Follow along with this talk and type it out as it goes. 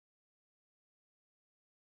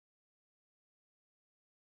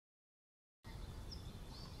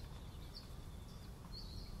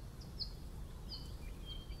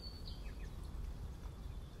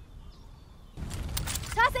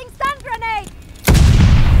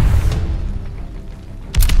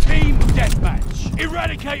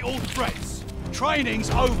Eradicate all threats.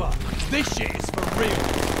 Training's over. This shit is for real.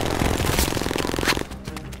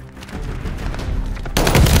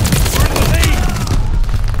 We're in the lead.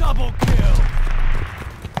 Double kill.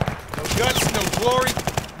 No guts, no glory,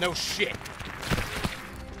 no shit.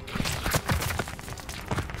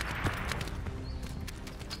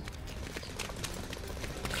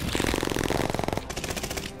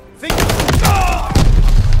 Think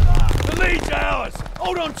The lead's ours.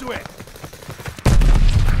 Hold on to it.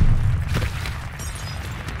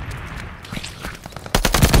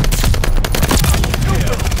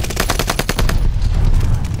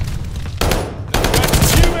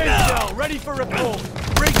 Ready for report.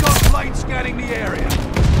 Recon plane scanning the area.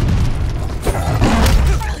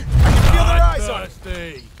 I can feel their eyes on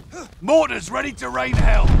it. Mortars ready to rain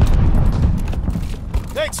hell.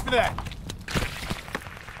 Thanks for that.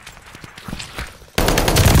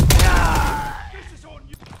 This is on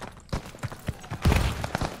you.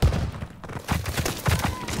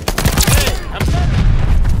 Hey, I'm better.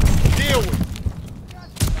 Deal with it.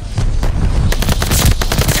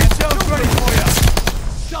 Intel's ready for you.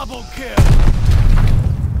 Double kill!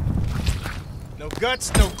 No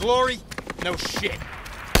guts, no glory, no shit.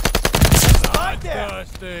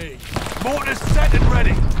 Thirsty. Mortars set and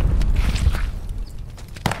ready. I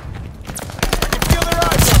can feel their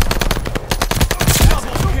eyes on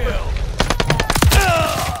Double kill!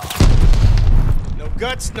 No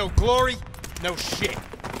guts, no glory, no shit.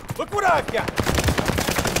 Look what I've got!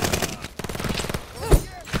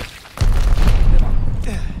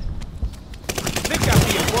 Think I'm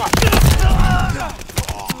being watched.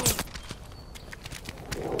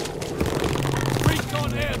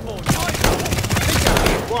 Recon airborne. Think I'm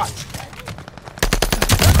being watched.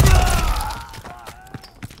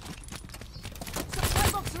 Supply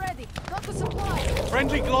box ready. Got the supply.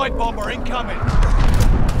 Friendly glide bomber incoming.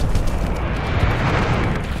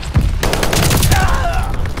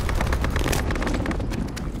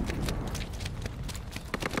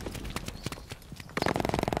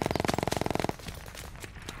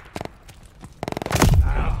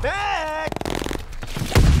 Back!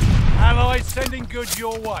 Allies sending goods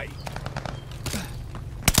your way.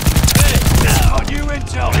 Got new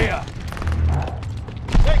intel here.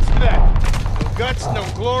 Thanks for that. No guts, no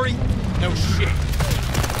glory, no shit.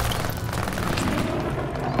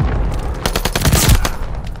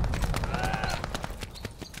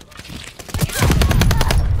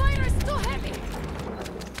 Fire is too heavy.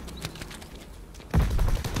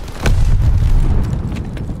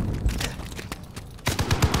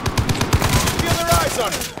 Feel their eyes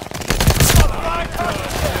on it.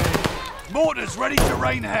 Mortars ready to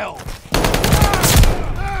rain hell.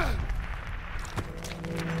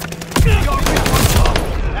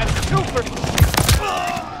 That's super.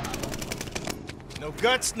 No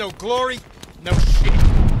guts, no glory, no shit.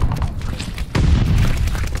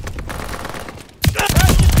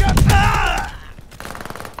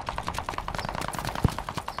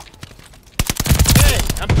 Hey,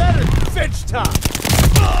 I'm better than Finch Top.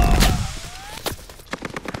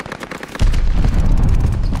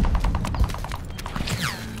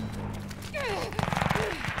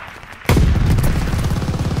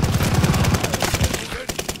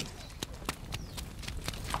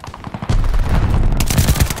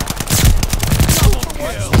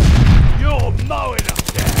 You're mowing them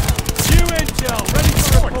down. New intel ready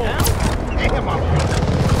for report. Damn, I'm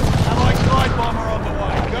Allied glide bomber on the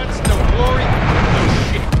way. guts, no glory, no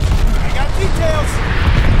shit. I got details.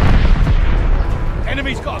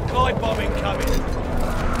 Enemy's got a glide bomb incoming.